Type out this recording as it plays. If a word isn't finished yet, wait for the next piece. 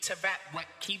to rap what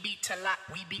key beat to lock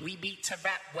we beat to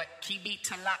rap what key beat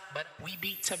to lock but we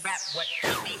beat to rap what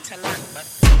key beat to lock but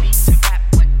we beat to rap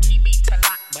what key beat to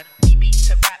lock but we beat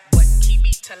to rap what key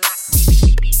beat to lock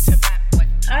we beat to rap what.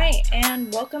 Hi,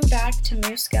 and welcome back to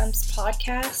Moose Gums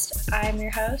podcast. I'm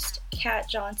your host, Kat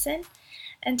Johnson,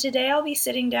 and today I'll be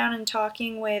sitting down and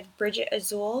talking with Bridget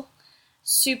Azul.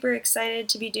 Super excited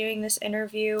to be doing this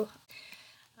interview.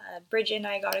 Bridget and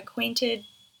I got acquainted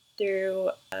through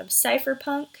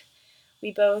Cypherpunk.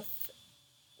 We both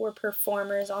were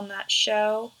performers on that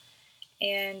show,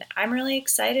 and I'm really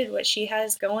excited what she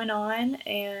has going on,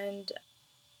 and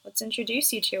let's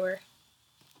introduce you to her.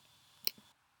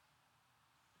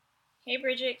 Hey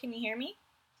Bridget, can you hear me?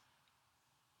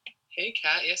 Hey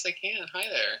Kat, yes I can. Hi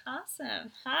there.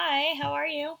 Awesome. Hi, how are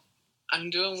you? I'm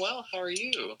doing well. How are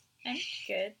you? I'm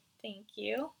good, thank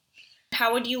you.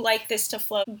 How would you like this to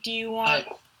flow? Do you want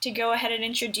to go ahead and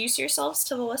introduce yourselves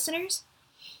to the listeners?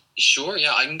 Sure,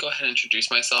 yeah, I can go ahead and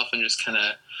introduce myself and just kind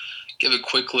of give a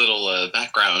quick little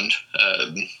background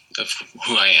of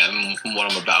who I am and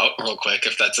what I'm about real quick,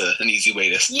 if that's an easy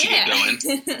way to get going.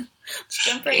 Let's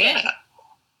jump right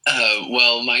in.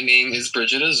 Well, my name is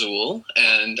Bridget Azul,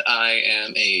 and I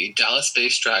am a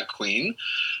Dallas-based drag queen.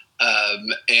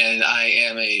 And I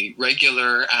am a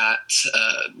regular at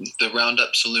the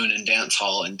Roundup Saloon and Dance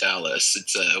Hall in Dallas.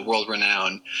 It's a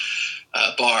world-renowned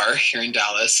bar here in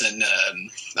Dallas, and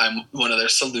I'm one of their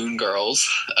saloon girls.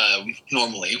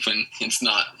 Normally, when it's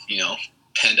not,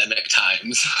 pandemic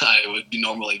times, I would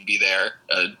normally be there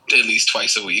at least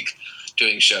twice a week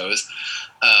doing shows.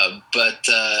 But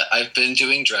I've been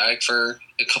doing drag for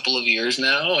a couple of years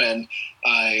now, and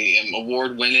I am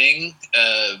award-winning,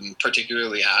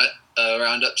 particularly at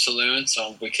Roundup Saloon,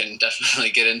 so we can definitely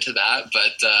get into that.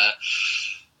 But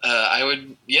I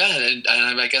would, and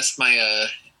I guess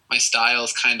my style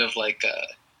is kind of like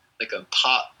a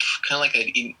pop, kind of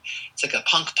it's like a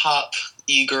punk pop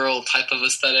e-girl type of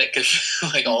aesthetic,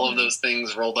 like all of those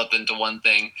things rolled up into one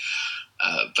thing.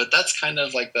 But that's kind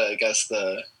of like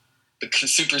the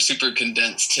super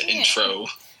condensed intro.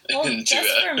 Well, into,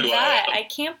 just from who that, I am. I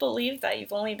can't believe that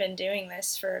you've only been doing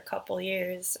this for a couple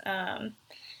years.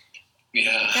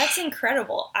 Yeah. That's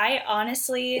incredible. I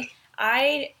honestly,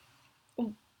 I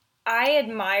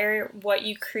admire what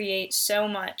you create so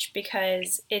much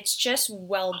because it's just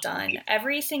well done.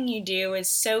 Everything you do is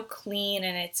so clean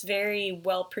and it's very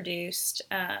well produced.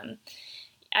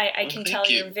 I can tell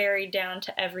you're very down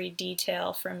to every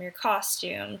detail, from your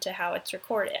costume to how it's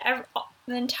recorded.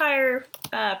 The entire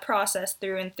process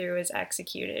through and through is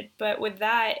executed. But with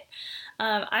that,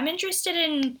 I'm interested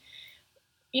in,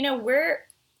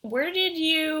 where did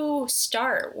you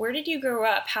start? Where did you grow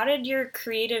up? How did your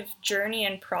creative journey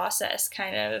and process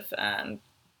kind of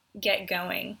get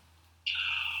going?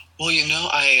 Well,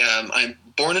 I'm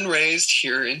born and raised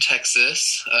here in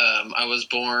Texas. I was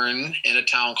born in a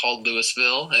town called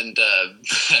Louisville, and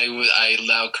I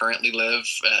now currently live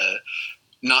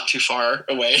not too far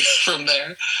away from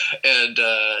there. And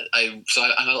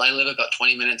I live about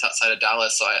 20 minutes outside of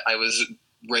Dallas, so I was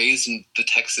raised in the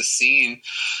Texas scene.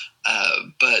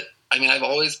 But I mean, I've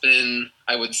always been,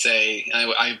 I would say,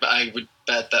 I would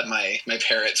bet that my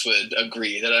parents would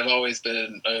agree that I've always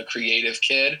been a creative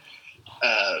kid.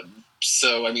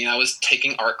 So, I mean, I was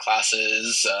taking art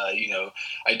classes,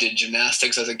 I did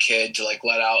gymnastics as a kid to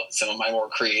let out some of my more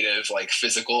creative,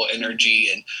 physical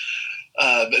energy.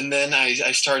 And then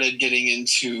I started getting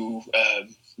into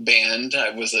band. I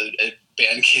was a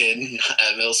band kid in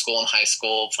middle school and high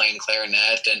school playing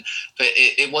clarinet. But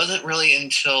it wasn't really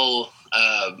until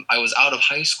I was out of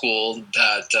high school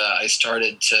that I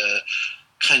started to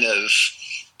kind of,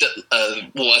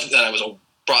 that I was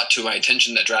brought to my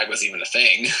attention that drag was even a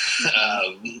thing.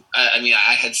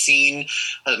 I had seen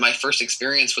my first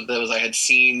experience with those. I had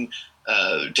seen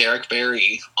Derek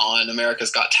Barry on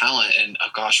America's Got Talent, and I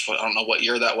don't know what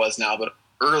year that was now, but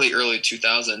early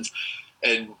 2000s,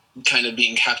 and kind of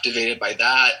being captivated by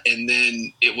that. And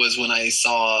then it was when I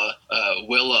saw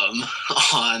Willem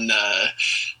on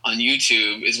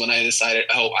YouTube is when I decided,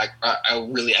 I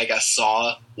really, I guess,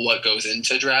 saw what goes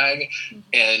into drag.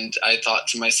 And I thought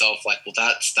to myself, well,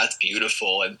 that's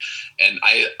beautiful. And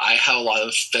I have a lot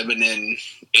of feminine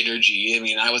energy. I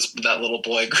mean, I was that little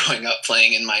boy growing up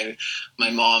playing in my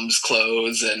mom's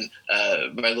clothes, and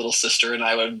my little sister and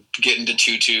I would get into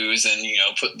tutus and,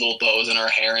 put little bows in our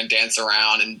hair and dance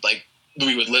around, and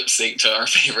we would lip sync to our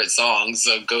favorite songs.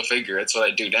 So go figure, it's what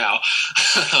I do now.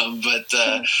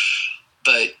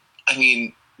 But I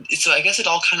mean, so I guess it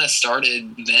all kind of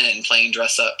started then, playing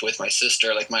dress up with my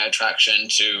sister, my attraction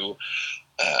to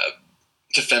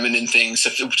feminine things,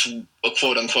 to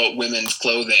quote unquote women's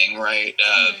clothing, right?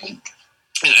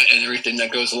 And everything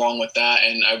that goes along with that.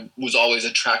 And I was always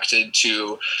attracted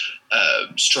to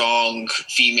strong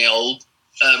female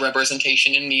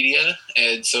representation in media.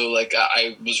 And so like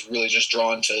I was really just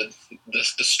drawn to the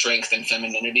strength and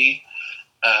femininity.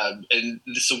 And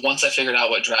so once I figured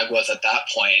out what drag was at that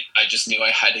point, I just knew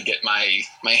I had to get my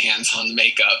hands on the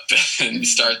makeup and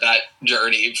start that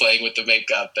journey playing with the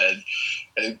makeup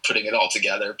and putting it all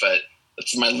together. But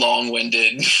that's my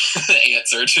long-winded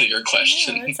answer to your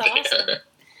question. Yeah, that's awesome.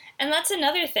 And that's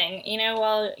another thing,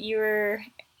 while you were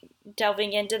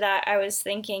delving into that, I was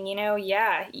thinking,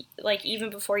 like even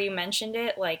before you mentioned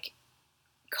it, like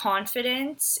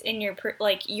confidence in your,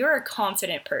 you're a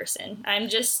confident person. I'm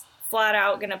just flat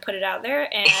out going to put it out there.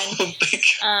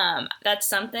 And that's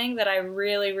something that I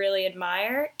really, really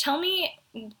admire. Tell me,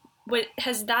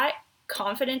 has that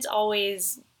confidence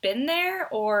always been there,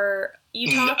 or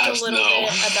you talked a little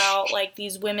bit about like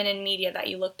these women in media that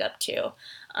you looked up to.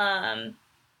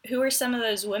 Who are some of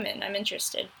those women? I'm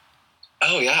interested.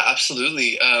 Oh yeah,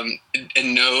 absolutely.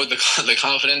 And no, the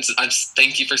confidence.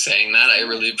 Thank you for saying that. I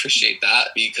really appreciate that,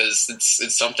 because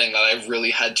it's something that I've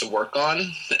really had to work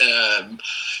on.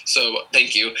 So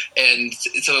thank you. And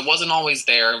so it wasn't always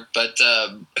there, but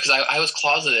because I was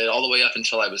closeted all the way up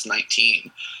until I was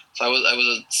 19. So I was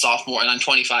a sophomore, and I'm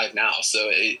 25 now.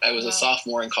 So I was a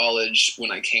sophomore in college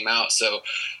when I came out. So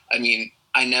I mean,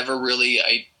 I never really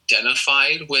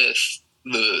identified with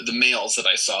the males that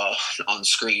I saw on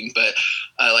screen, but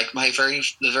like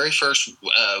the very first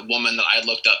woman that I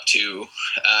looked up to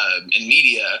in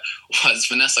media was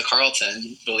Vanessa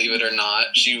Carlton. Believe it or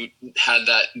not, she had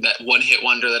that one hit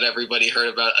wonder that everybody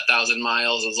heard about, 1,000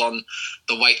 Miles. It was on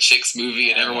the White Chicks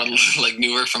movie, and everyone like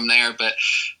knew her from there. But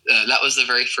that was the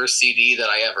very first CD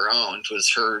that I ever owned,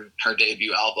 was her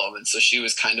debut album, and so she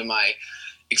was kind of my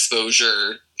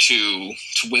exposure to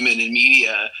women in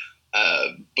media.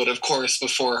 But of course,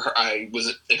 before I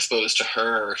was exposed to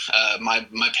her, my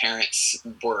parents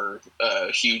were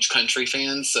huge country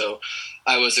fans, so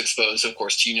I was exposed, of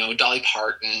course, to Dolly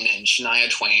Parton, and Shania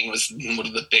Twain was one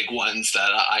of the big ones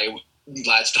that I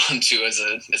latched onto as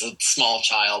a small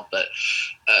child. But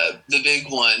the big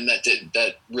one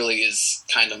that really is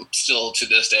kind of still to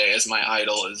this day as my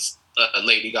idol is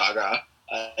Lady Gaga.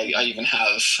 I even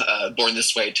have Born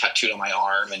This Way tattooed on my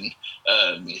arm, and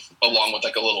along with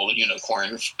like a little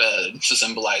unicorn to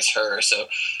symbolize her. So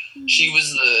she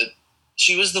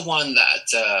was the one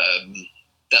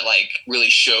that like really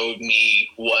showed me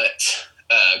what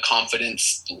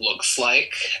confidence looks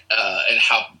like, and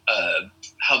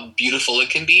how beautiful it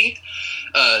can be.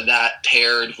 That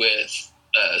paired with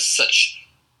such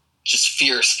just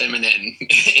fierce feminine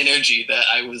energy that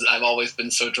I've always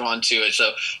been so drawn to it.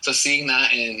 So seeing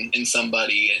that in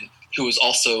somebody and who was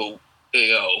also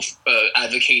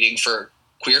advocating for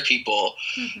queer people,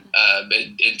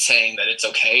 and saying that it's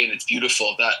okay and it's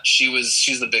beautiful, that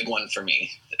she's the big one for me.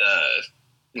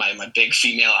 My big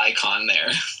female icon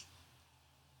there.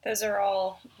 Those are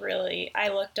all really, I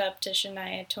looked up to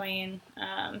Shania Twain.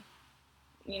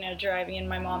 Driving in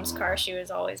my mom's car, she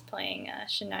was always playing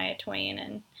Shania Twain,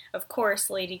 and of course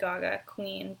Lady Gaga,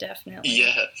 Queen, definitely.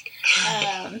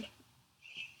 Yeah.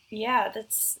 Yeah,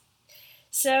 that's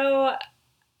so.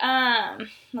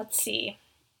 Let's see.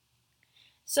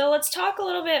 So let's talk a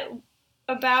little bit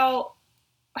about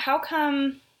how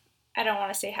come. I don't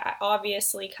want to say how.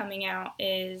 Obviously, coming out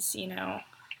is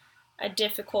a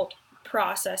difficult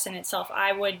process in itself.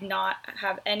 I would not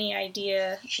have any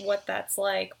idea what that's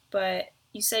like, but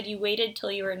you said you waited till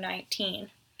you were 19.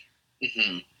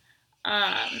 Mm-hmm.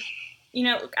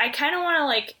 I kind of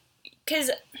want to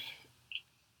because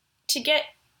to get,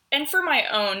 and for my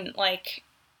own,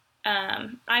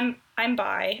 I'm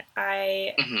bi.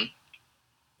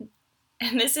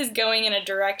 And this is going in a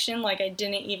direction I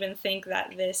didn't even think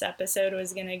that this episode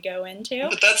was going to go into.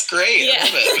 But that's great. Yeah. I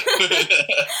love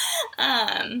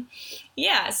it.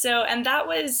 Yeah. So, and that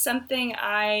was something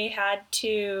I had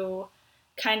to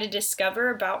kind of discover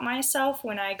about myself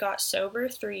when I got sober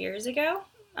 3 years ago.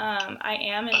 I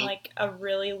am in a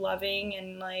really loving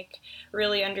and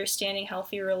really understanding,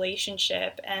 healthy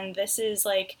relationship. And this is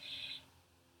I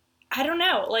don't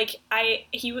know,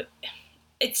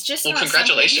 it's just well, not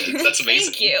congratulations. Something. That's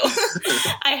amazing. Thank you.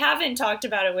 I haven't talked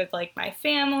about it with my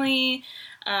family,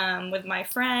 with my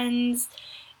friends.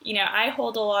 I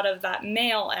hold a lot of that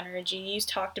male energy. You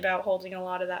talked about holding a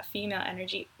lot of that female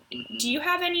energy. Mm-hmm. Do you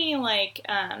have any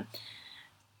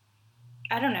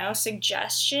I don't know,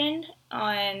 suggestion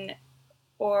on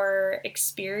or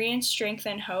experience, strength,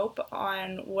 and hope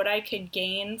on what I could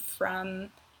gain from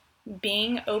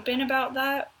being open about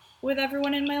that with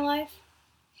everyone in my life?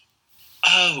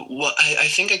 Oh, well, I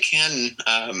think I can.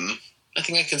 I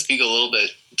think I can speak a little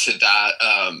bit to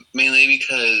that, mainly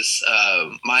because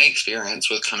my experience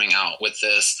with coming out with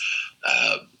this,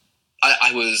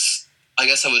 I was, I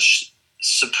guess I was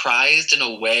surprised in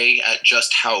a way at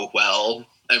just how well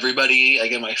everybody,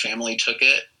 again, my family took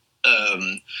it.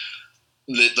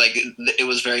 It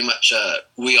was very much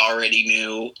we already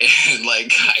knew, and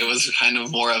like it was kind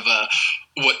of more of a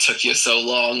what took you so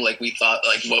long, like we thought,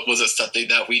 like what was it something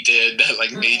that we did that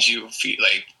like made you feel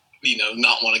like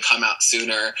not want to come out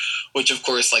sooner, which of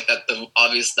course like that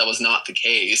was not the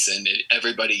case, and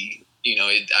everybody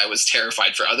I was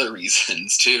terrified for other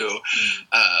reasons too.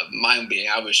 Mine being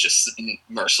I was just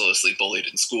mercilessly bullied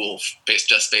in school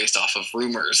based off of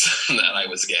rumors that I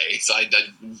was gay, so I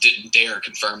didn't dare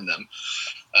confirm them.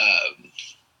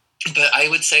 But I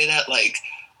would say that, like,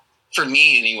 for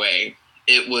me anyway,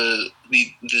 it was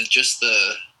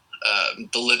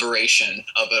the liberation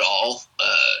of it all.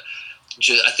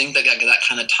 I think that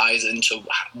kind of ties into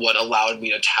what allowed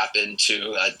me to tap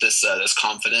into this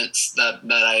confidence that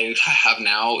I have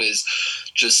now, is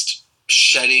just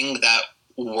shedding that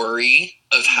worry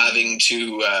of having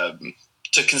to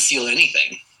conceal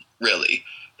anything. Really,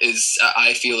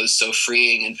 I feel is so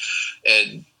freeing,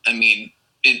 and I mean.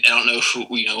 I don't know who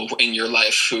in your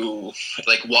life who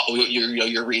like what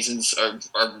your reasons are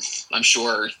I'm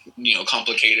sure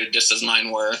complicated just as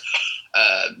mine were.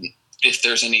 If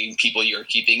there's any people you're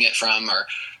keeping it from,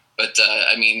 but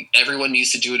I mean, everyone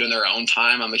needs to do it in their own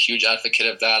time. I'm a huge advocate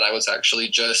of that. I was actually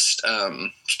just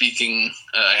speaking.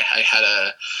 I had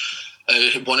a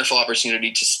wonderful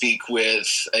opportunity to speak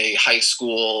with a high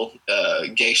school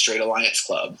gay straight alliance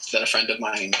club that a friend of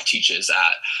mine teaches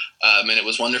at, and it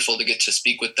was wonderful to get to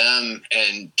speak with them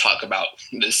and talk about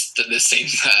this same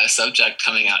subject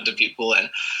coming out to people. And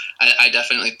I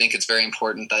definitely think it's very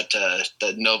important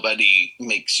that nobody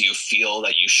makes you feel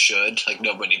that you should, like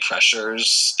nobody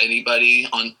pressures anybody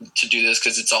on to do this,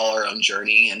 because it's all our own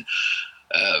journey. And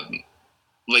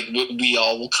like we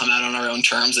all will come out on our own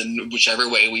terms in whichever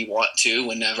way we want to,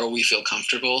 whenever we feel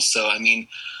comfortable. So, I mean,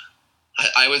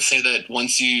 I would say that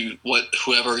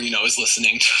whoever, is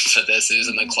listening to this is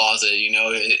in the closet,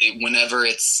 whenever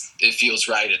it feels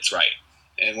right, it's right.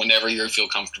 And whenever you feel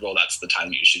comfortable, that's the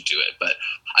time you should do it. But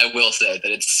I will say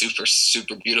that it's super,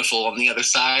 super beautiful on the other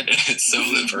side. And it's so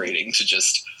liberating to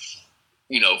just,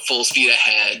 full speed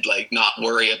ahead, like not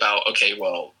worry about, okay,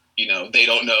 well, they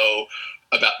don't know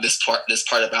about this part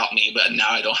about me, but now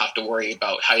I don't have to worry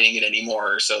about hiding it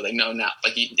anymore. So they know now,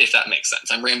 like, if that makes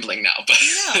sense. I'm rambling now, but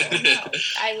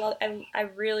no. I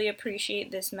really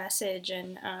appreciate this message,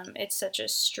 and it's such a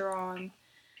strong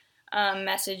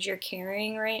message you're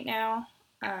carrying right now,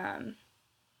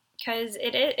 because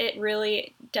it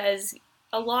really does.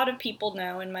 A lot of people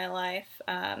know in my life,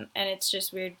 and it's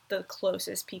just weird. The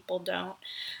closest people don't,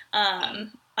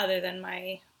 other than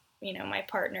my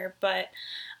partner, but.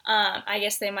 I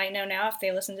guess they might know now if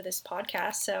they listen to this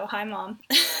podcast. So, hi, Mom.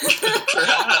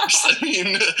 Perhaps. I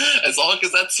mean, as long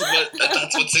as that's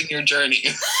what's in your journey.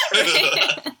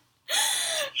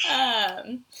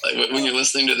 Like when you're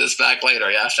listening to this back later,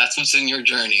 yeah, if that's what's in your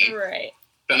journey, right?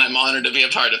 Then I'm honored to be a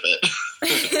part of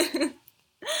it.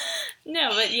 No,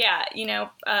 but yeah,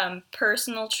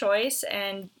 personal choice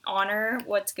and honor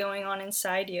what's going on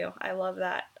inside you. I love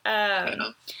that.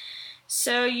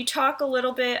 So you talk a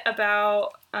little bit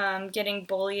about getting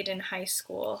bullied in high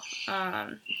school.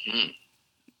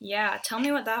 Yeah, tell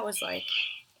me what that was like.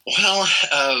 Well,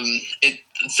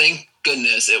 thank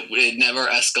goodness it never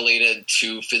escalated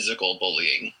to physical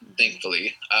bullying.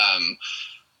 Thankfully,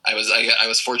 I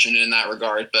was fortunate in that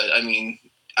regard. But I mean,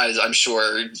 as I'm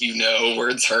sure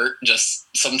words hurt just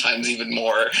sometimes even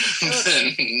more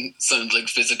than some like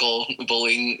physical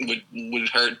bullying would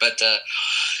hurt. But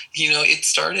it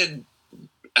started.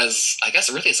 As I guess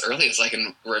really as early as I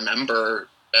can remember,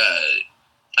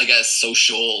 I guess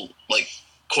social, like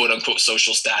quote unquote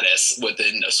social status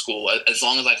within a school. As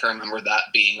long as I can remember that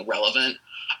being relevant,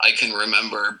 I can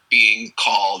remember being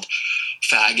called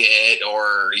faggot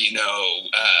or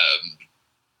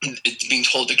being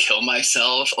told to kill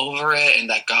myself over it, and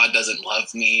that God doesn't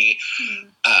love me,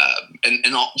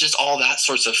 and all that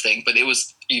sorts of thing. But it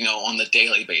was on the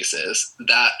daily basis,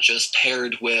 that just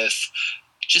paired with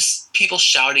just people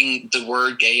shouting the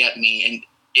word gay at me and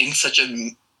in such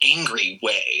an angry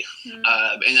way.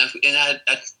 And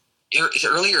at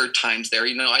earlier times there,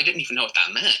 I didn't even know what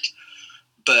that meant,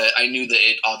 but I knew that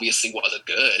it obviously wasn't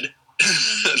good.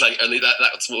 Like at least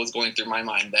that's what was going through my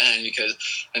mind then, because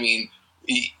I mean,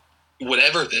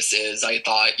 whatever this is, I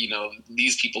thought,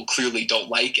 these people clearly don't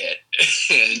like it.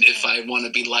 And if I want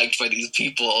to be liked by these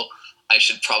people, I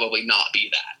should probably not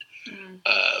be that.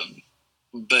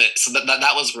 But so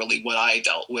that was really what I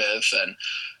dealt with. And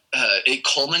it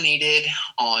culminated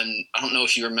on, I don't know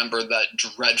if you remember that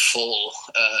dreadful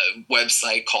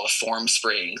website called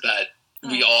FormSpring that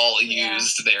we all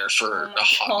used there for a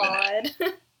hot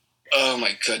minute. Oh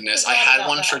my goodness. I had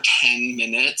one for 10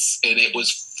 minutes and it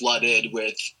was flooded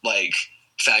with like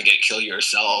faggot, kill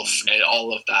yourself and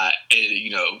all of that.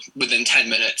 And, within 10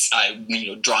 minutes I,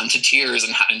 drawn to tears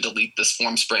and had to delete this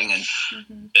FormSpring. And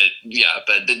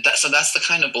so that's the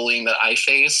kind of bullying that I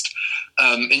faced.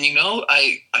 And,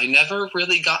 I never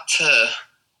really got to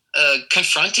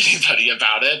confront anybody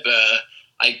about it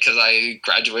because I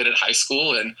graduated high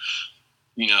school and,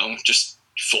 just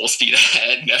full speed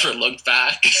ahead, never looked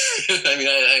back. I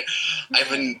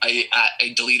mean,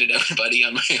 I deleted everybody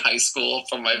on my high school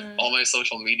from all my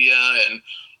social media, and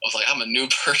I was like, I'm a new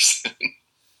person.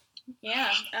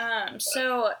 Yeah.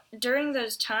 So during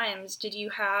those times, did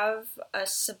you have a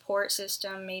support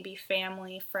system, maybe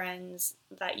family, friends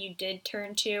that you did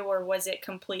turn to, or was it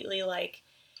completely like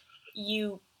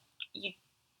you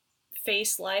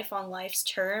faced life on life's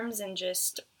terms and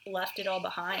just left it all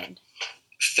behind?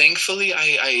 Thankfully,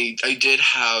 I did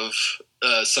have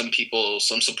some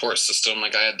support system.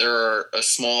 There are a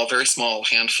very small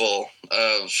handful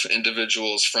of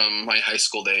individuals from my high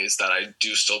school days that I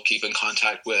do still keep in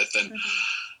contact with, and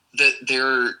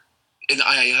and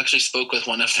I actually spoke with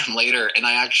one of them later, and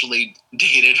I actually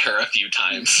dated her a few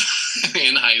times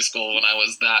in high school when I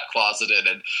was that closeted,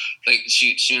 and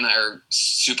she and I are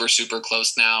super, super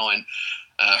close now, and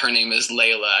her name is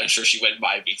Layla. I'm sure she wouldn't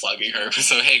mind me plugging her.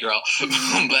 So, hey, girl.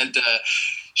 But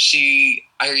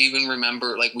I even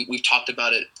remember, we've talked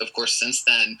about it, of course, since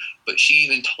then, but she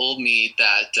even told me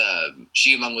that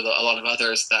she, along with a lot of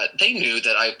others, that they knew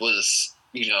that I was,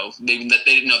 maybe that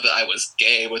they didn't know that I was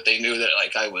gay, but they knew that,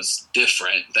 I was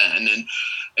different then.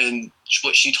 And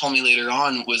what she told me later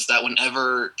on was that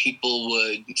whenever people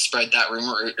would spread that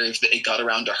rumor, or if it got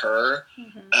around to her,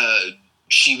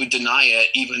 she would deny it,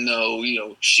 even though,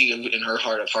 she in her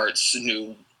heart of hearts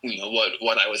knew,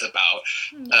 what I was about.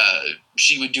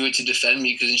 She would do it to defend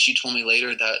me, because she told me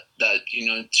later that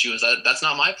she was that's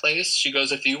not my place. She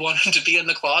goes, if you want him to be in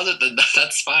the closet, then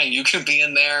that's fine. You can be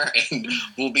in there, and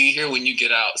we'll be here when you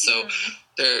get out. So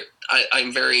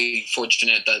I'm very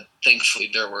fortunate that thankfully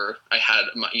I had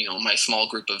my small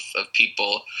group of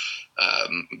people.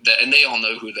 And they all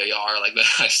know who they are.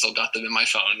 I still got them in my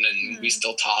phone, and we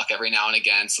still talk every now and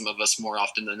again. Some of us more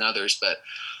often than others, but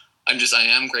I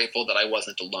am grateful that I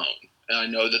wasn't alone. And I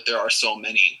know that there are so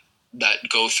many that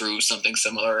go through something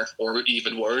similar or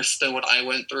even worse than what I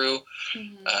went through.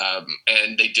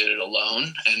 And they did it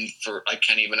alone. And I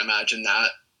can't even imagine that.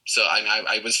 So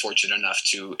I was fortunate enough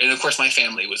to, and of course my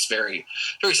family was very,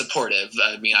 very supportive.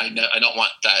 I mean, I don't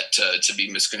want that to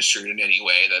be misconstrued in any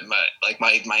way. That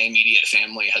my immediate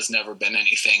family has never been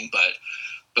anything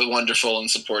but wonderful and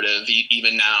supportive.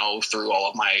 Even now, through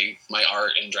all of my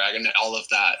art and drag and all of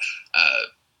that.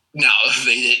 No,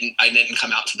 I didn't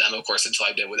come out to them, of course, until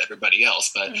I did with everybody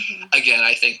else. But again,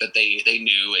 I think that they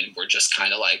knew and were just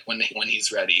kind of like when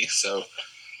he's ready. So.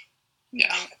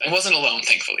 Yeah, I wasn't alone,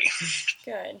 thankfully.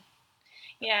 Good.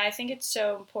 Yeah, I think it's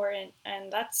so important,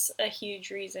 and that's a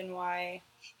huge reason why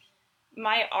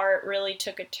my art really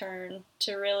took a turn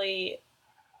to really,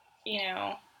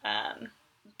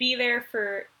 be there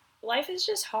for. Life is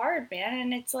just hard, man,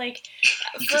 and it's like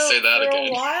you can say that again.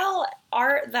 For a while,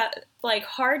 art that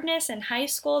hardness in high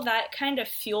school, that kind of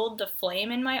fueled the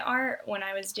flame in my art when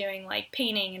I was doing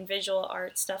painting and visual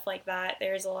art, stuff like that.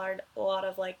 There's a lot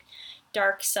of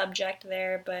dark subject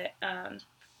there, but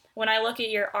when I look at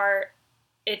your art,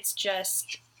 it's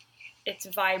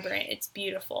vibrant, it's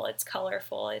beautiful, it's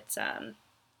colorful,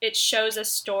 it shows a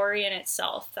story in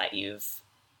itself that you've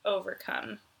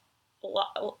overcome.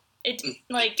 It's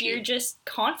you're just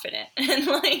confident, and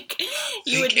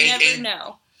you would never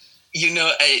know.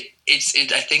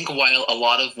 I think while a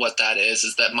lot of what that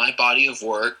is that my body of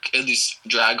work, at least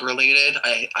drag related,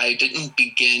 I didn't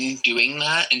begin doing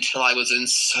that until I was in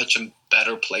such a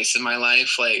better place in my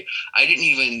life. I didn't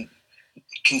even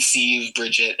conceive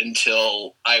Bridget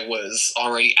until I was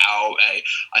already out.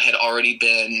 I had already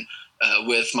been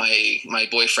with my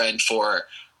boyfriend for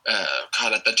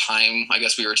at the time, I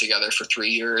guess we were together for 3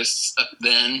 years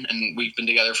then, and we've been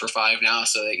together for 5 now.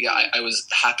 So I was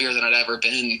happier than I'd ever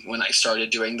been when I started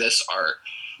doing this art.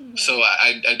 Mm-hmm. So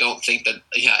I don't think that,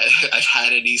 I've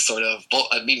had any sort of,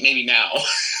 maybe now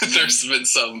there's been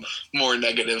some more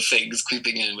negative things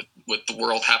creeping in with the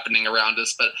world happening around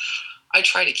us, but I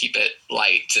try to keep it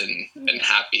light and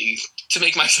happy to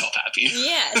make myself happy.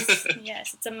 Yes,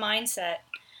 yes, it's a mindset.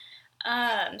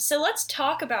 So let's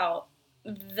talk about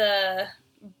the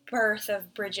birth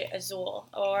of Bridget Azul,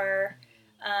 or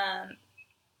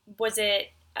was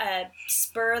it a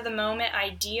spur of the moment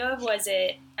idea? Was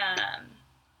it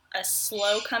a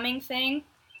slow coming thing?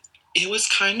 It was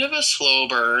kind of a slow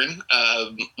burn.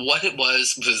 What it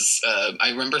was I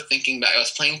remember thinking back. I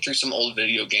was playing through some old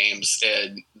video games,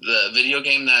 and the video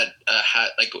game that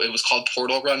had it was called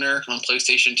Portal Runner on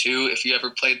PlayStation 2. If you ever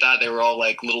played that, they were all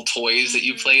like little toys that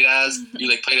you played as. You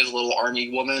played as a little army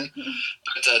woman.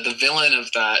 But the villain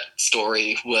of that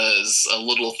story was a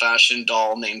little fashion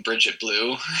doll named Bridget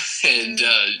Blue, and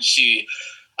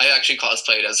I actually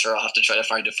cosplayed as her. I'll have to try to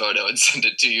find a photo and send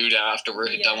it to you now after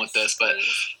we're done with this. But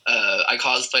I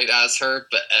cosplayed as her,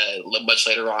 but much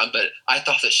later on. But I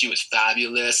thought that she was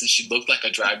fabulous, and she looked like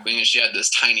a drag queen. And she had this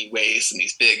tiny waist and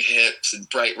these big hips and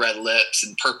bright red lips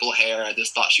and purple hair. I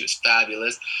just thought she was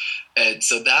fabulous. And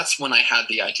so that's when I had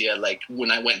the idea. Like when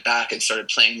I went back and started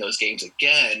playing those games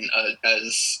again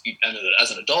as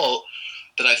an adult,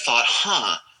 that I thought,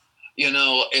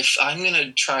 if I'm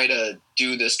gonna try to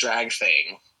do this drag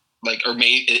thing, or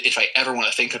maybe if I ever want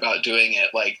to think about doing it,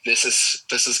 this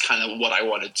is kind of what I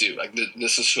want to do.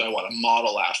 This is who I want to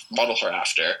model her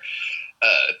after.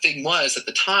 Thing was, at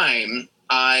the time,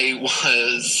 I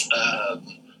was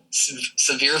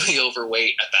severely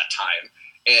overweight at that time.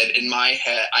 And in my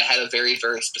head, I had a very,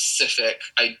 very specific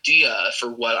idea for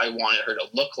what I wanted her to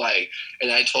look like.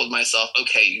 And I told myself,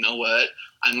 okay, you know what?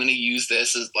 I'm going to use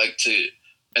this as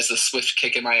a swift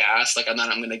kick in my ass, and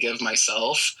then I'm going to give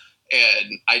myself.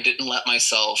 And I didn't let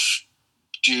myself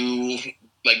do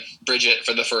Bridget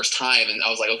for the first time. And I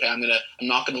was like, okay, I'm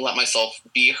not going to let myself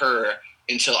be her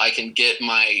until I can get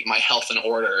my health in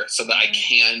order so that I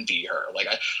can be her.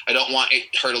 I don't want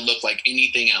her to look like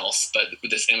anything else but with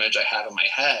this image I have in my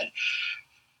head.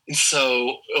 And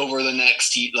so over the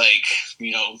next,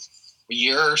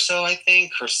 year or so, I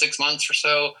think, or 6 months or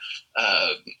so,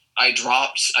 I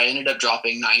ended up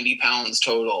dropping 90 pounds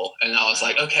total. And I was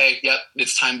like, okay, yep,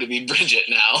 it's time to be Bridget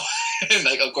now. And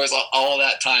of course, all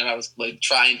that time I was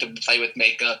trying to play with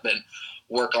makeup and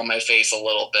work on my face a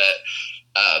little bit.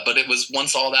 But it was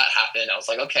once all that happened, I was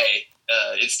like, okay,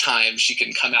 it's time. She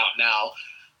can come out now.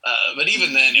 But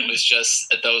even then, it was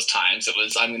just at those times,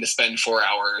 I'm going to spend 4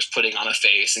 hours putting on a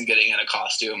face and getting in a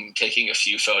costume, taking a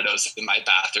few photos in my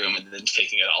bathroom, and then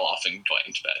taking it all off and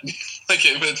going to bed.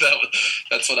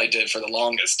 That's what I did for the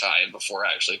longest time before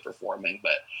actually performing.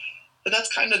 But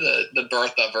that's kind of the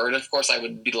birth of her. And of course, I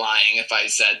would be lying if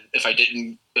I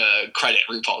didn't credit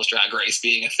RuPaul's Drag Race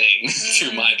being a thing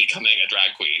to my becoming a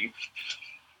drag queen.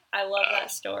 I love that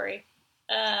story.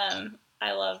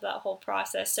 I love that whole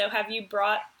process.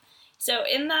 So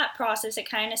in that process, it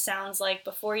kind of sounds like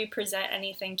before you present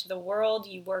anything to the world,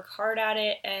 you work hard at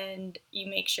it and you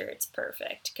make sure it's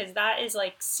perfect. Because that is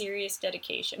serious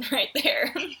dedication right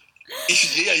there.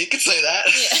 Yeah, you could say that.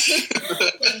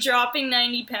 Yeah. Dropping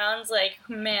 90 pounds,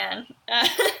 man.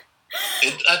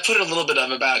 I put a little bit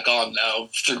of it back on now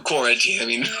through quarantine. I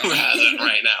mean, who hasn't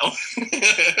right now?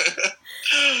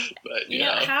 But,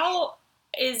 how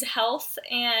is health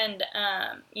and,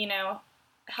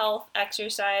 health,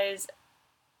 exercise,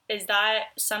 is that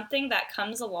something that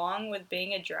comes along with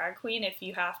being a drag queen? If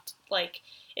you have to,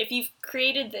 if you've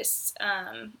created this,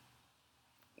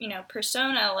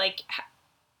 persona,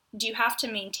 do you have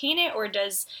to maintain it, or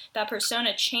does that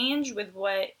persona change with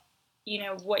what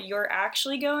you're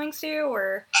actually going through?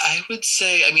 Or I would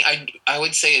say, I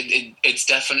would say it's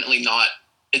definitely not.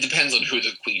 It depends on who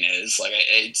the queen is.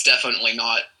 It's definitely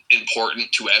not important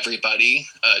to everybody,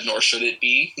 nor should it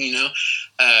be.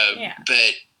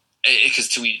 But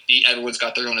because everyone's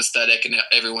got their own aesthetic and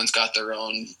everyone's got their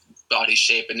own body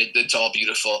shape, and it's all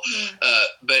beautiful.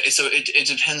 But so it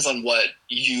depends on what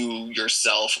you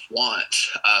yourself want.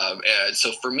 And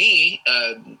so for me,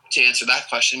 to answer that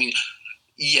question,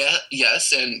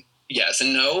 yes and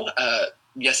no.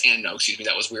 Yes and no. Excuse me,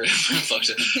 that was weird.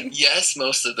 Yes,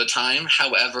 most of the time.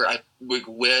 However,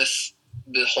 with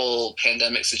the whole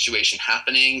pandemic situation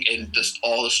happening and just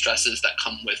all the stresses that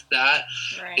come with that,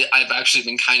 right. I've actually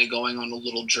been kind of going on a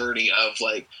little journey of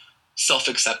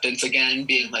self-acceptance again,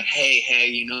 being hey,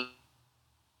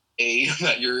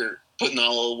 that you're putting on a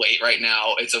little weight right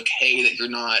now. It's okay that you're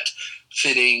not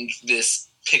fitting this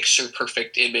picture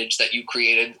perfect image that you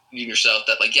created yourself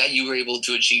that you were able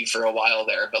to achieve for a while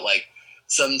there, but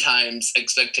sometimes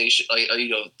expectation,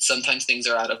 sometimes things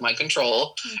are out of my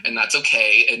control, and that's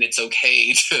okay. And it's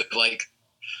okay to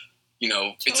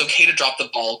it's okay to drop the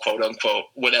ball, quote unquote,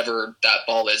 whatever that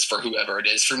ball is for whoever it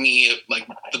is. For me, like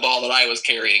the ball that I was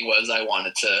carrying was I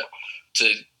wanted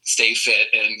to stay fit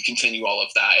and continue all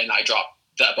of that. And I dropped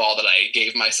that ball that I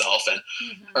gave myself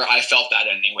or I felt that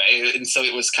anyway. And so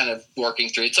it was kind of working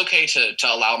through. It's okay to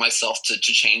allow myself to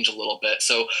change a little bit.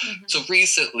 So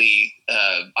recently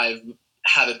I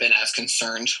haven't been as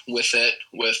concerned with it,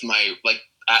 with my like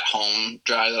at home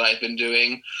drag that I've been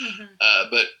doing.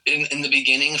 But in the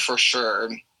beginning, for sure,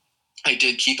 I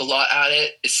did keep a lot at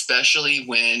it, especially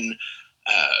when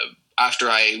after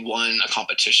I won a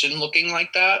competition looking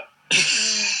like that.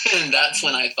 And that's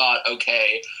when I thought,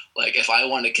 okay, like if I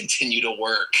want to continue to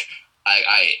work,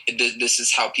 this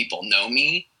is how people know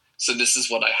me. So this is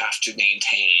what I have to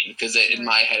maintain. Because in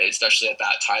my head, especially at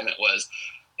that time, it was,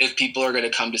 if people are going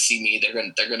to come to see me, they're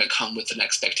going to come with an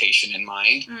expectation in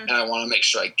mind, and I want to make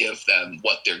sure I give them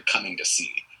what they're coming to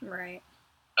see. Right.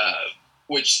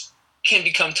 Which can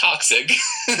become toxic.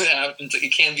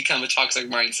 It can become a toxic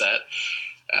mindset.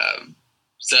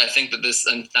 So I think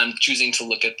that I'm choosing to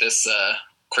look at this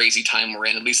crazy time we're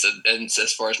in, at least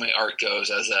as far as my art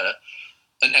goes, as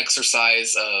an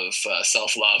exercise of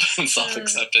self-love and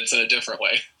self-acceptance in a different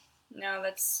way. No,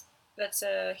 that's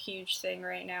a huge thing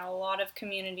right now. A lot of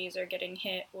communities are getting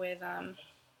hit with,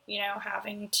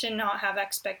 having to not have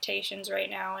expectations right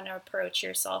now and approach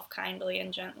yourself kindly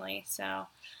and gently. So,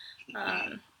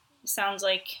 sounds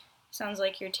like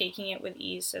you're taking it with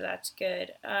ease. So that's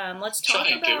good. Let's talk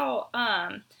about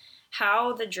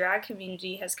how the drag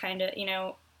community has kind of,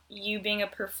 you being a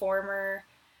performer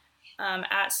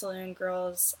at Saloon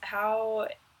Girls. How,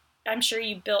 I'm sure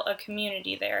you built a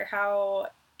community there. How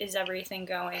is everything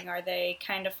going? Are they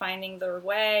kind of finding their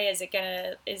way?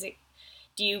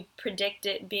 Do you predict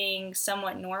it being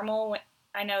somewhat normal?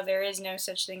 I know there is no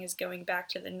such thing as going back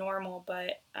to the normal,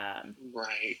 but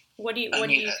right. What do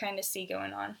you kind of see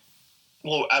going on?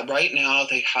 Well, right now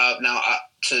they have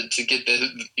to get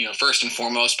the first and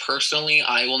foremost, personally,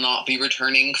 I will not be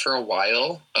returning for a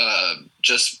while,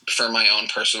 just for my own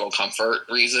personal comfort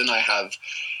reason. I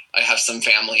have some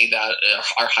family that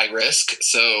are high risk,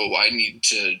 so I need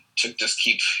to just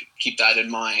keep that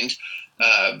in mind.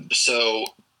 So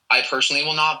I personally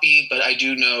will not be, but I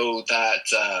do know that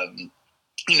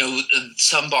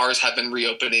some bars have been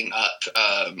reopening up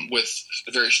with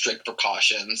very strict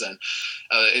precautions, and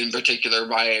in particular,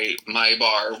 my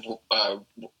bar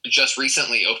just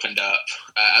recently opened up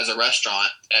as a restaurant,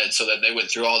 and so that they went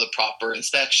through all the proper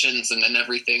inspections and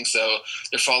everything. So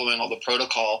they're following all the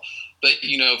protocol. But,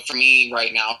 for me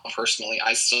right now, personally,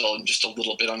 I still am just a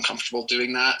little bit uncomfortable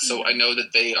doing that. So I know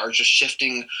that they are just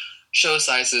shifting show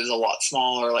sizes a lot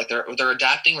smaller. Like they're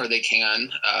adapting where they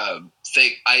can.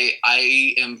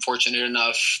 I am fortunate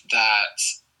enough that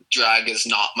drag is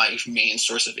not my main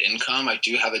source of income. I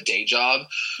do have a day job.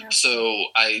 Yeah. So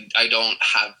I don't,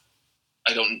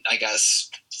 I guess,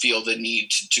 feel the need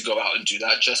to go out and do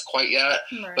that just quite yet.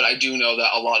 Right. But I do know that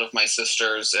a lot of my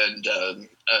sisters and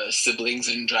siblings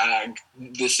in drag,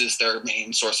 this is their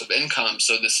main source of income.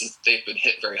 So they've been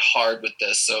hit very hard with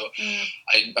this. So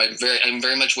I'm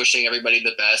very much wishing everybody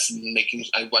the best, and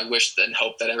I wish and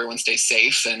hope that everyone stays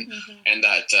safe and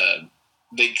that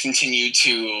they continue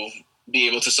to be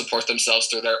able to support themselves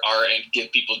through their art and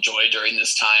give people joy during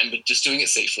this time, but just doing it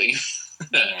safely.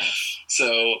 Yes.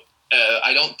 So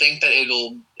I don't think that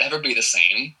it'll ever be the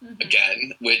same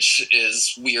again, which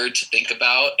is weird to think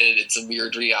about. It's a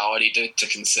weird reality to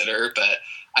consider, but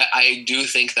I do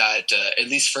think that at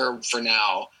least for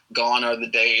now, gone are the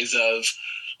days of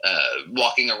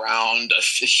walking around a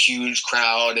huge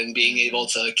crowd and being able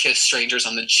to kiss strangers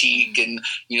on the cheek and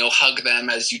hug them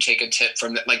as you take a tip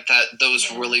from them, like that.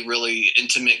 Those really, really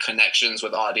intimate connections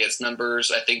with audience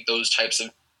members. I think those types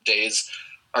of days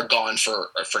are gone for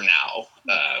now.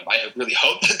 I really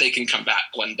hope that they can come back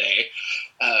one day.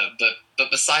 But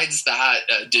besides that,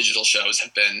 digital shows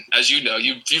have been, as you know,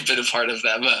 you've been a part of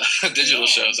them. Digital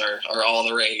shows are all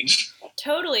the rage.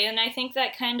 Totally, and I think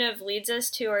that kind of leads us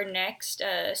to our next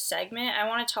segment. I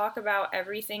want to talk about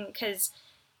everything because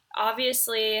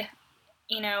obviously,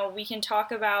 we can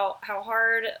talk about how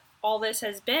hard all this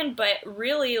has been, but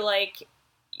really, like,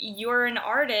 you're an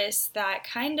artist that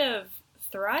kind of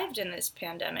thrived in this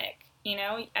pandemic.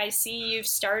 I see you've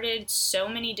started so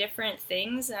many different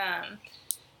things.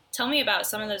 Tell me about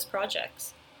some of those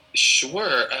projects.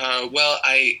 Sure. Well,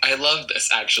 I love this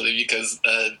actually because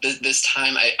this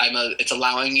time it's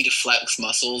allowing me to flex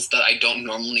muscles that I don't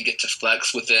normally get to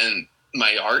flex within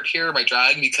my art here, my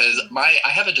drag, because I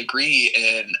have a degree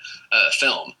in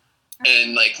film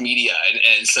and like media,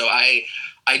 and so I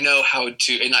I know how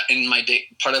to, and in my day,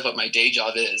 part of what my day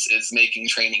job is making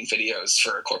training videos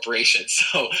for a corporation.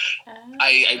 So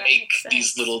I make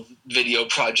these little video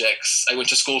projects. I went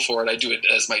to school for it. I do it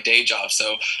as my day job.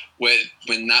 So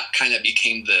when that kind of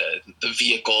became the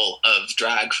vehicle of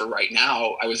drag for right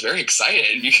now, I was very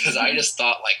excited because I just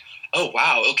thought like, oh,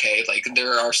 wow, okay, like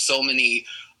there are so many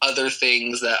other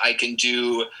things that I can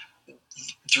do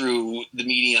through the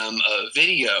medium of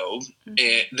video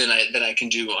than I can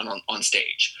do on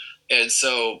stage. And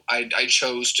so I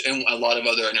chose to, and a lot of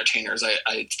other entertainers,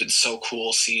 it's been so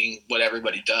cool seeing what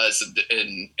everybody does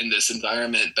in this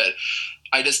environment. But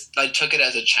I took it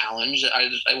as a challenge.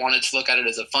 I wanted to look at it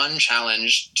as a fun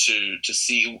challenge to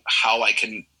see how I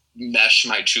can mesh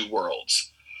my two worlds.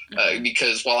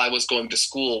 Because while I was going to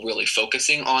school really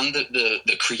focusing on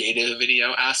the creative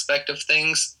video aspect of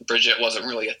things, Bridget wasn't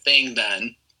really a thing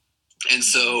then. And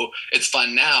so it's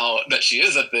fun now that she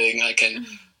is a thing. I can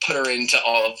put her into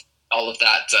all of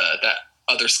that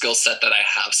other skill set that I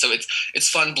have. So it's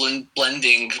fun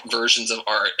blending versions of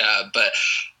art.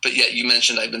 But yet you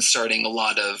mentioned I've been starting a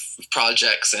lot of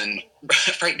projects, and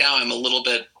right now I'm a little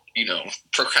bit,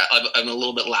 I'm a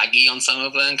little bit laggy on some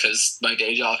of them because my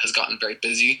day job has gotten very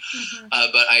busy.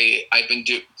 But I've been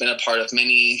a part of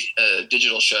many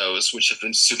digital shows, which have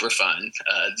been super fun.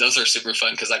 Those are super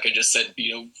fun because I could just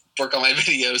work on my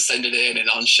video, send it in, and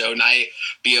on show night,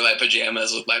 be in my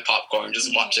pajamas with my popcorn,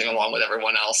 just watching along with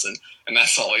everyone else, and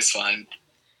that's always fun.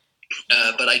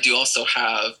 But I do also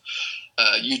have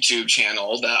a YouTube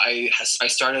channel that I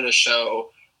started a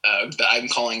show that I'm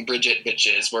calling Bridget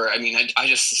Bitches, where, I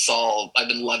just I've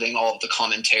been loving all of the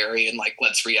commentary and like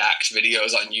Let's React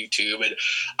videos on YouTube. And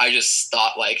I just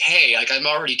thought like, hey, like I'm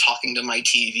already talking to my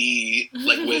TV,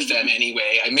 like with them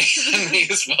anyway. I may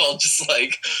as well just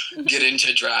like get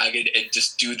into drag and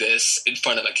just do this in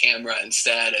front of a camera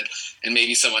instead. And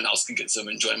maybe someone else can get some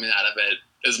enjoyment out of it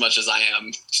as much as I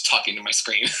am just talking to my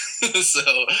screen.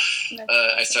 So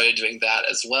I started doing that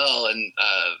as well. And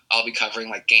I'll be covering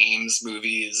like games,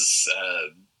 movies,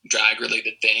 drag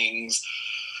related things,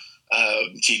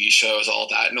 TV shows, all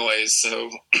that noise.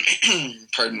 So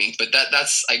pardon me, but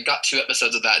I got 2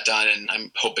 episodes of that done, and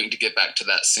I'm hoping to get back to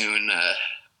that soon.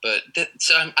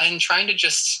 So I'm trying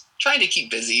to keep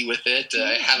busy with it.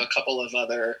 I have a couple of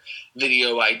other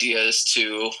video ideas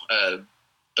too,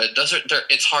 but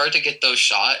it's hard to get those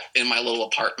shot in my little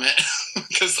apartment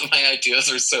because my ideas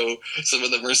some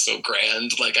of them are so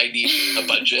grand. Like I need a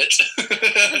budget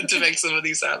to make some of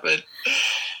these happen,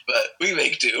 but we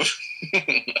make do.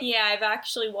 Yeah, I've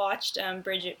actually watched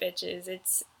Bridget Bitches.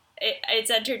 It's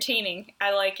entertaining.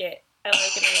 I like it. I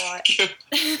like it a lot.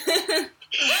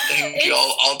 Thank you.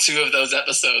 All 2 of those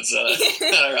episodes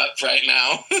are up right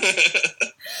now.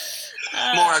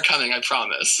 More are coming, I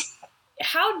promise.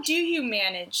 How do you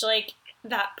manage like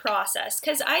that process?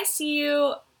 Because I see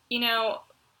you,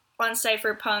 on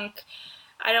Cypherpunk.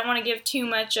 I don't want to give too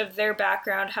much of their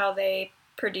background, how they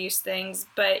produce things,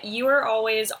 but you are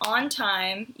always on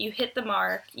time. You hit the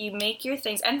mark. You make your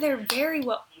things, and they're very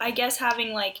well. I guess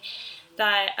having like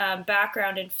that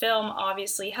background in film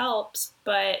obviously helps.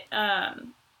 But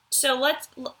so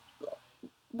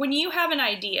when you have an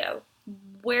idea,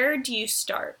 where do you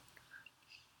start?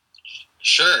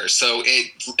 Sure. So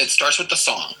it starts with the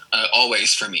song,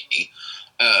 always for me.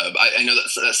 I know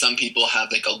that some people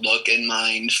have like a look in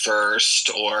mind first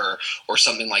or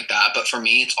something like that, but for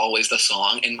me, it's always the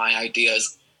song. And my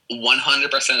ideas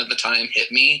 100% of the time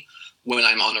hit me when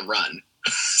I'm on a run.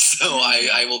 So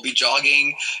I will be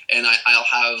jogging, and I'll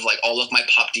have like all of my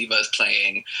pop divas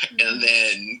playing, and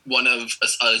then one of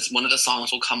the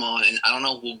songs will come on, and I don't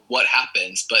know what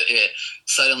happens, but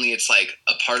suddenly it's like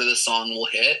a part of the song will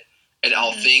hit. And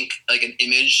I'll think like an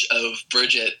image of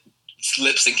Bridget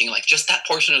lip syncing, like just that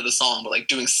portion of the song, but like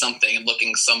doing something and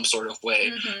looking some sort of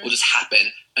way will just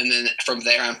happen. And then from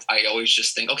there, I always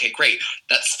just think, okay, great,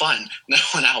 that's fun.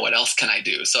 Now what else can I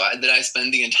do? So then I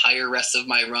spend the entire rest of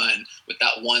my run with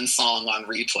that one song on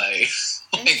replay,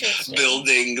 like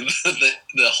building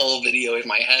the whole video in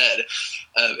my head.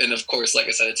 And of course, like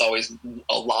I said, it's always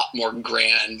a lot more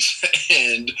grand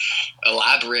and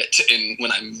elaborate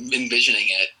when I'm envisioning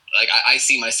it. Like I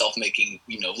see myself making,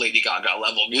 Lady Gaga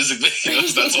level music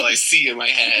videos. That's what I see in my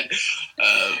head.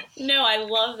 No, I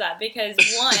love that because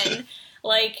one,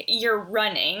 like you're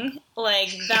running, like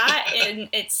that in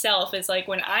itself is like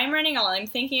when I'm running, all I'm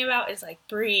thinking about is like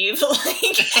breathe.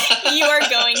 Like you are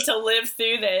going to live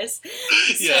through this.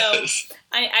 Yes. So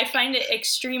I find it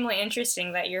extremely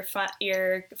interesting that you're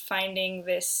finding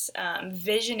this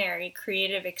visionary,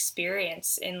 creative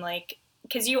experience in like.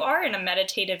 Because you are in a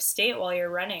meditative state while you're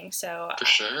running, so for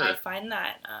sure. I find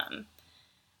that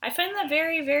I find that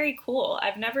very, very cool.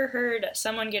 I've never heard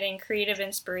someone getting creative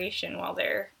inspiration while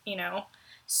they're,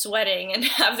 sweating and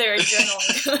have their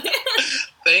adrenaline going.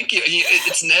 Thank you.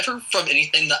 It's never from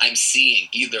anything that I'm seeing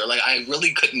either. Like, I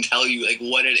really couldn't tell you like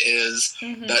what it is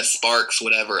that sparks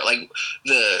whatever. Like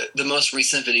the most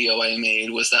recent video I made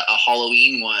was that a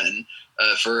Halloween one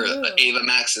for Ava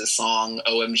Max's song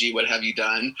 "OMG What Have You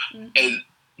Done," and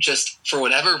just for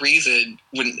whatever reason,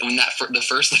 when the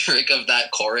first lyric of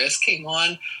that chorus came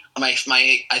on, I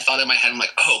thought in my head, I'm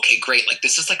like, oh, okay, great. Like,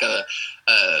 this is like a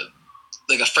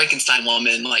Frankenstein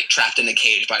woman like trapped in a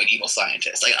cage by an evil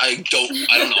scientist. Like, I don't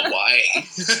know why,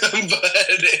 but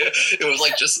it was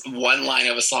like just one line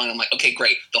of a song. I'm like, okay,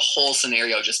 great. The whole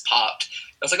scenario just popped.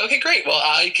 I was like, okay, great. Well,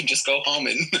 I can just go home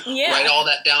and write all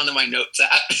that down in my notes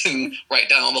app and write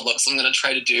down all the looks I'm going to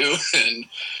try to do.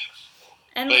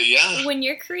 But yeah, when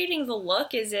you're creating the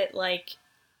look, is it like,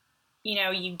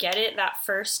 you get it that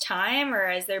first time, or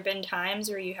has there been times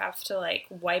where you have to like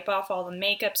wipe off all the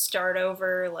makeup, start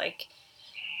over, like,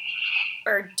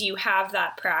 or do you have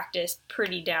that practice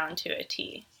pretty down to a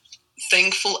T?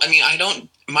 Thankful. I mean,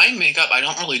 my makeup, I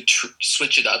don't really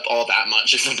switch it up all that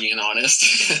much, if I'm being honest.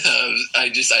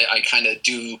 I kind of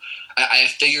do. I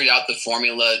have figured out the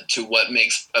formula to what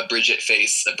makes a Bridget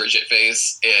face and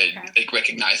like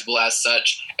recognizable as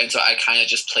such. And so I kind of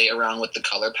just play around with the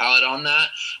color palette on that,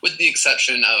 with the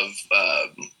exception of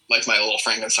like my little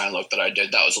Frankenstein look that I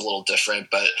did. That was a little different,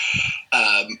 but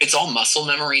it's all muscle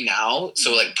memory now.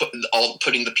 So like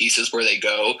putting the pieces where they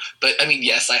go. But I mean,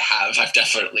 yes, I've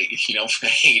definitely,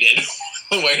 hated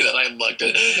the way that I looked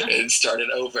and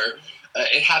started over.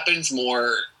 It happens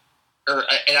more,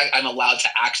 I'm allowed to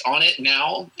act on it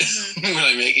now when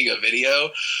I'm making a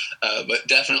video. But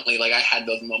definitely, like, I had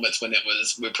those moments when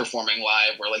we're performing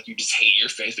live where like you just hate your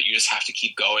face, but you just have to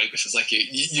keep going because it's like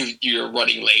you're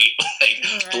running late. Like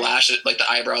the lashes, like the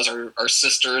eyebrows are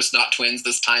sisters, not twins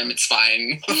this time. It's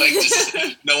fine. Like, just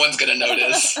no one's gonna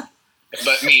notice,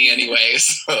 but me anyway.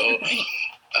 So,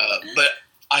 but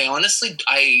I honestly,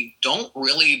 I don't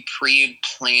really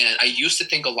pre-plan. I used to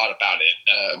think a lot about it.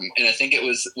 And I think it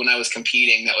was when I was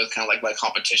competing, that was kind of like my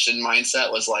competition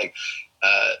mindset was like,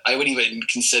 I would even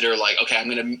consider like, okay, I'm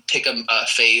going to pick a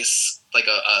face, like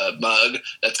a mug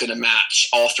that's going to match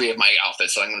all three of my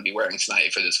outfits that I'm going to be wearing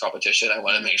tonight for this competition. I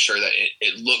want to make sure that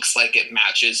it looks like it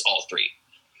matches all three.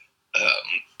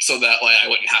 So that way I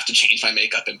wouldn't have to change my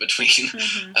makeup in between.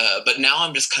 But now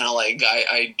I'm just kind of like,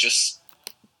 I just,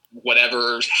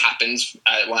 whatever happens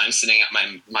when I'm sitting at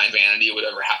my vanity,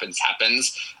 whatever happens.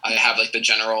 I have like the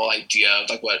general idea of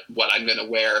like what I'm going to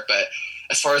wear. But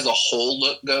as far as the whole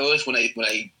look goes, when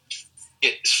I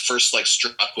get first like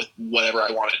struck with whatever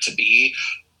I want it to be,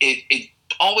 it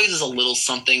always is a little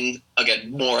something,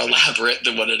 again, more elaborate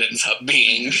than what it ends up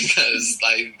being, because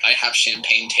I have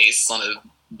champagne tastes on a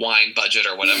wine budget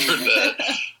or whatever,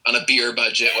 on a beer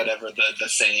budget, whatever the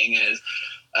saying is.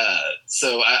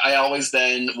 So I always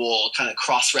then will kind of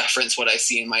cross-reference what I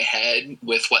see in my head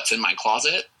with what's in my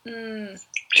closet, and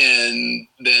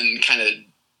then kind of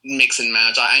mix and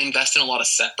match. I invest in a lot of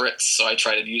separates, so I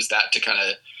try to use that to kind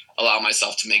of allow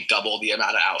myself to make double the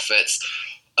amount of outfits.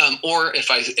 Or if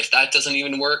that doesn't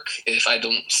even work, if I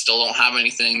still don't have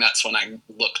anything, that's when I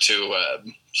look to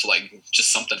like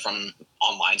just something from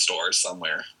online stores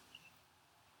somewhere.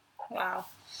 Wow,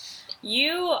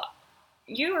 you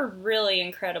are really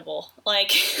incredible.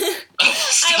 Like, Thank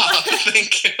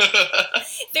you.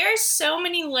 There are so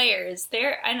many layers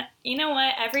there, and you know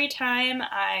what? Every time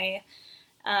I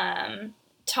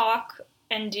talk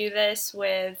and do this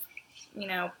with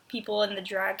people in the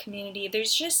drag community,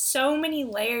 there's just so many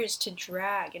layers to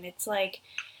drag, and it's like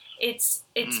it's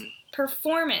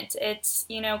performance, it's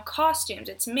costumes,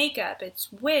 it's makeup,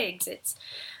 it's wigs, it's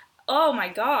oh my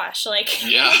gosh, like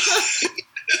yeah.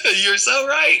 You're so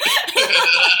right.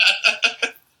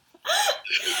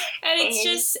 And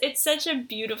it's such a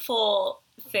beautiful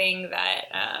thing that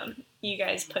you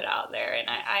guys put out there, and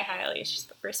I highly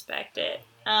respect it.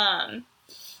 I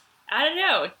don't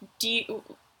know.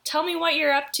 Tell me what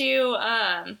you're up to,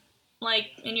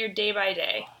 like in your day by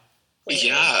day?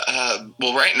 Yeah.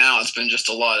 Well, right now it's been just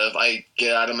a lot of, I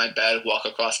get out of my bed, walk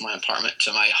across my apartment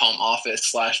to my home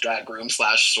office / drag room /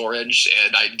 storage,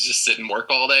 and I just sit and work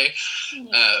all day.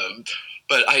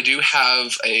 But I do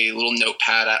have a little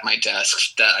notepad at my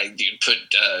desk that I do put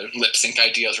lip sync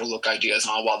ideas or look ideas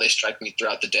on while they strike me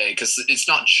throughout the day. Because it's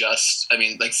not just, I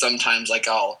mean, like sometimes like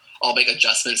I'll make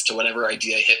adjustments to whatever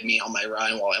idea hit me on my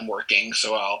run while I'm working.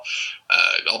 So I'll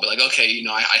be like, okay,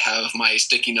 I have my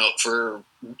sticky note for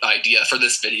idea for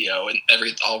this video, and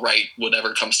I'll write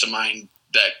whatever comes to mind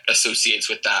that associates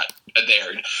with that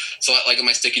there. So like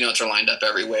my sticky notes are lined up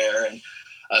everywhere, and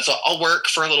so I'll work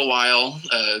for a little while.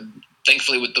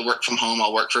 Thankfully, with the work from home,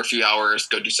 I'll work for a few hours,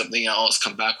 go do something else,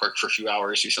 come back, work for a few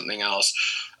hours, do something else.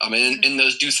 And in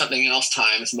those do something else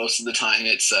times, most of the time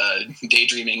it's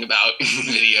daydreaming about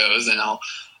videos. And I'll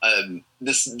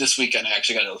this weekend I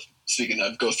actually got to, speaking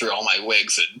of, go through all my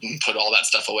wigs and put all that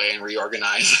stuff away and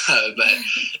reorganize. But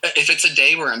if it's a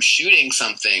day where I'm shooting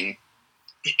something,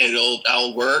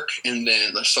 I'll work, and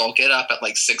then so I'll get up at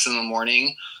like 6 a.m.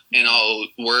 and I'll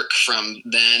work from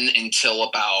then until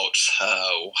about,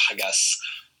 I guess,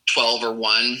 12 or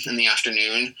 1 in the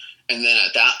afternoon. And then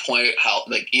at that point, I'll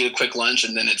like eat a quick lunch,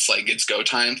 and then it's go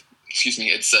time.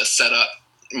 It's set up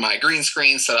my green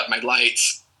screen, set up my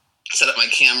lights, set up my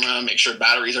camera, make sure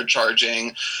batteries are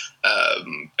charging.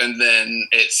 And then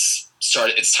it's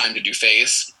time to do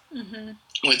face,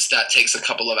 which that takes a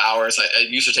couple of hours. It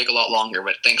used to take a lot longer,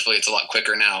 but thankfully it's a lot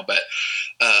quicker now. But,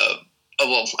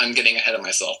 well, I'm getting ahead of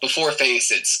myself. Before face,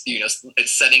 it's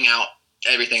setting out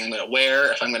everything I'm going to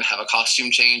wear. If I'm going to have a costume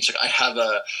change, like I have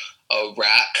a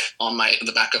rack on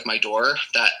the back of my door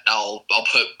that I'll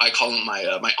put, I call them my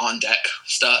on deck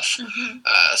stuff.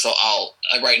 So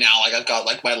right now, like I've got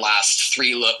like my last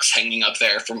 3 looks hanging up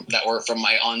there from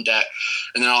my on deck,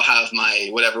 and then I'll have my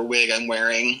whatever wig I'm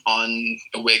wearing on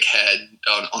a wig head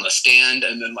on the stand,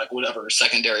 and then like whatever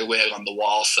secondary wig on the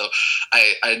wall. So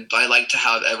I like to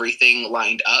have everything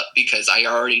lined up, because I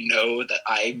already know that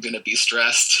I'm going to be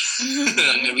stressed. I'm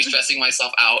going to be stressing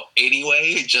myself out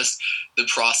anyway. Just the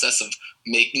process of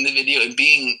making the video and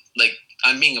being like,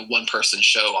 I'm being a one-person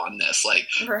show on this. Like,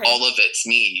 right. All of it's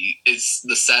me. It's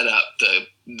the setup, the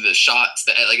shots,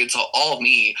 it's all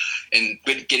me, and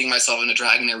getting myself into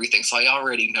drag and everything. So I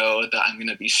already know that I'm going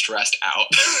to be stressed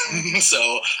out.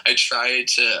 So I try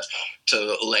to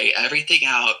lay everything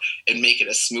out and make it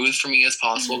as smooth for me as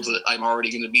possible, because I'm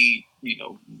already going to be,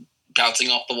 bouncing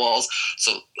off the walls.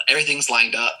 So everything's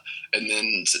lined up, and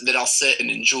then I'll sit and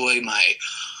enjoy my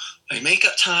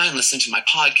makeup time, listen to my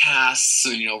podcasts,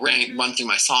 run through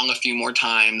my song a few more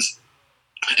times,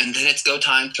 and then it's go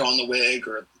time, throw on the wig,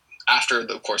 or after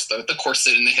the corset and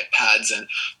the hip pads and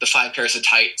the 5 pairs of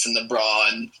tights and the bra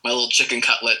and my little chicken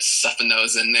cutlets, stuffing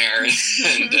those in there,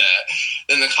 and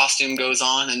then the costume goes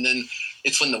on, and then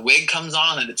it's when the wig comes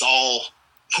on and it's all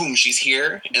boom, she's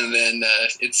here, and then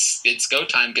it's go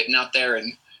time, getting out there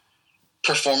and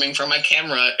performing for my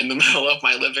camera in the middle of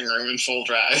my living room in full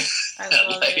drag at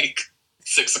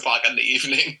 6 o'clock in the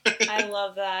evening. I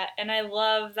love that. And I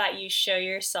love that you show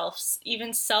yourself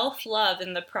even self-love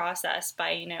in the process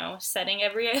by, setting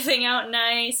everything out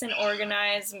nice and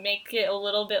organized, make it a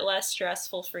little bit less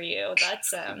stressful for you. That's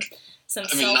some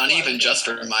not even just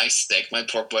for my sake, my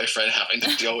poor boyfriend having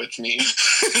to deal with me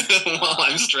while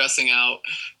I'm stressing out.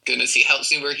 Goodness, he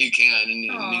helps me where he can, and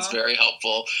he's very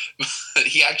helpful.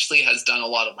 He actually has done a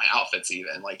lot of my outfits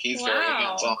even. Like, he's very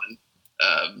hands-on.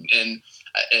 And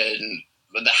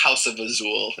the House of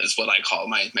Azul is what I call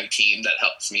my team that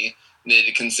helps me.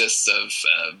 It consists of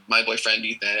my boyfriend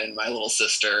Ethan and my little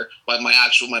sister,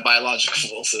 my biological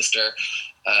little sister,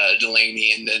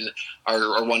 Delaney, and then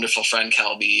our wonderful friend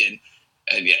Kelby, and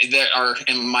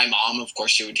and my mom. Of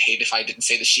course, she would hate if I didn't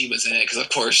say that she was in it, because of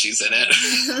course she's in it.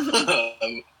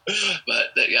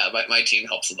 But my team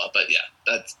helps a lot. But yeah,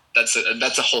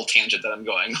 that's a whole tangent that I'm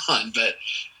going on. But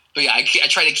yeah, I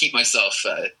try to keep myself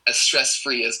as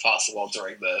stress-free as possible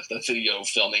during the video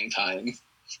filming time.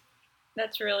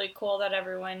 That's really cool that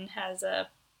everyone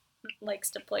likes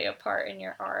to play a part in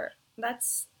your art. I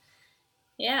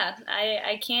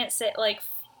can't say, like,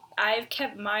 I've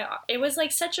kept my art. It was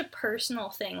like such a personal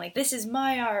thing. Like, this is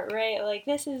my art, right? Like,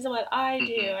 this is what I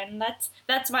do. And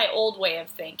that's my old way of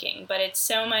thinking. But it's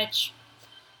so much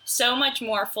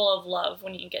more full of love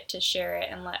when you get to share it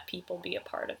and let people be a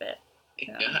part of it.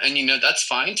 Yeah, and that's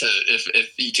fine to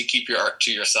keep your art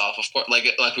to yourself. Of course, like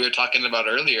we were talking about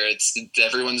earlier, it's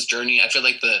everyone's journey. I feel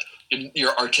like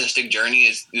your artistic journey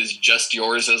is just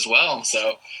yours as well.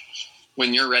 So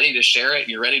when you're ready to share it,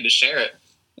 you're ready to share it.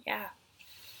 Yeah.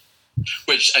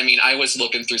 Which, I was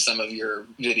looking through some of your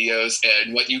videos,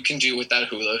 and what you can do with that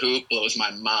hula hoop blows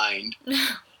my mind.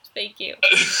 Thank you.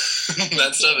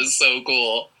 That stuff is so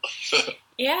cool.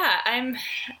 Yeah,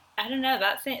 I don't know,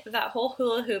 that whole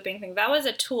hula hooping thing, that was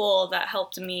a tool that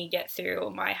helped me get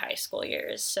through my high school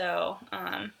years. So,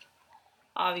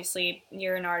 obviously,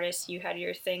 you're an artist, you had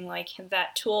your thing, like,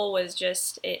 that tool was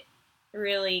just, it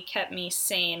really kept me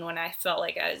sane when I felt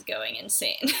like I was going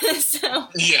insane. So,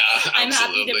 yeah, I'm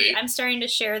absolutely. I'm starting to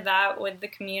share that with the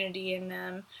community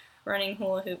and running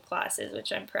hula hoop classes,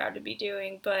 which I'm proud to be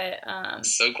doing, but...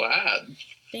 So glad.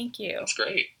 Thank you. That's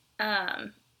great.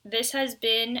 This has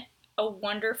been a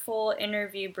wonderful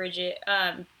interview, Bridget.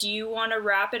 Do you want to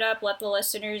wrap it up, let the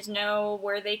listeners know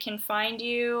where they can find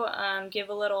you, give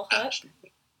a little hook?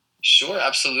 Sure,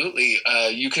 absolutely.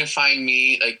 You can find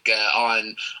me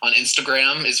on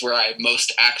Instagram is where I'm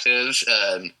most active.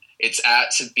 It's at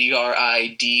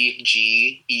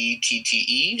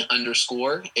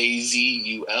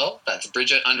BRIDGETTE_AZUL. That's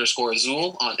Bridget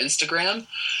 _Azul on Instagram.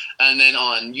 And then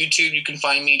on YouTube, you can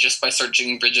find me just by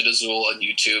searching Bridget Azul on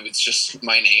YouTube. It's just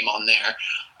my name on there.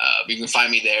 You can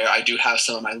find me there. I do have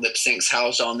some of my lip syncs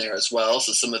housed on there as well.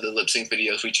 So some of the lip sync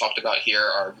videos we talked about here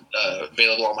are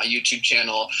available on my YouTube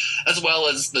channel, as well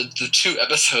as the 2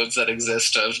 episodes that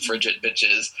exist of Bridget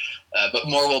Bitches. But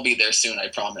more will be there soon, I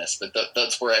promise. But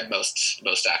that's where I'm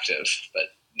most active. But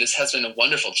this has been a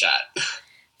wonderful chat.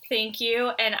 Thank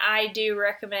you. And I do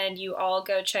recommend you all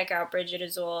go check out Bridget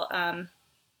Azul.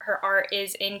 Her art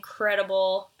is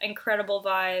incredible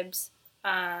vibes.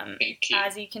 Thank you.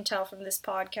 As you can tell from this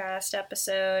podcast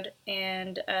episode,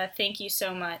 and thank you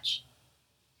so much.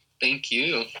 Thank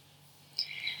you.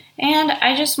 And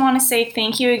I just want to say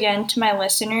thank you again to my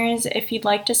listeners. If you'd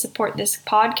like to support this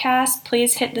podcast,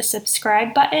 please hit the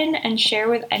subscribe button and share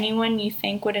with anyone you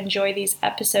think would enjoy these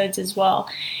episodes as well.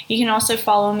 You can also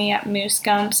follow me at Moose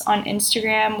Gumps on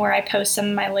Instagram, where I post some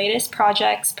of my latest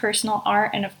projects, personal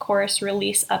art, and of course,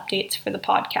 release updates for the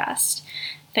podcast.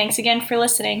 Thanks again for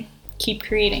listening. Keep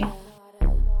creating.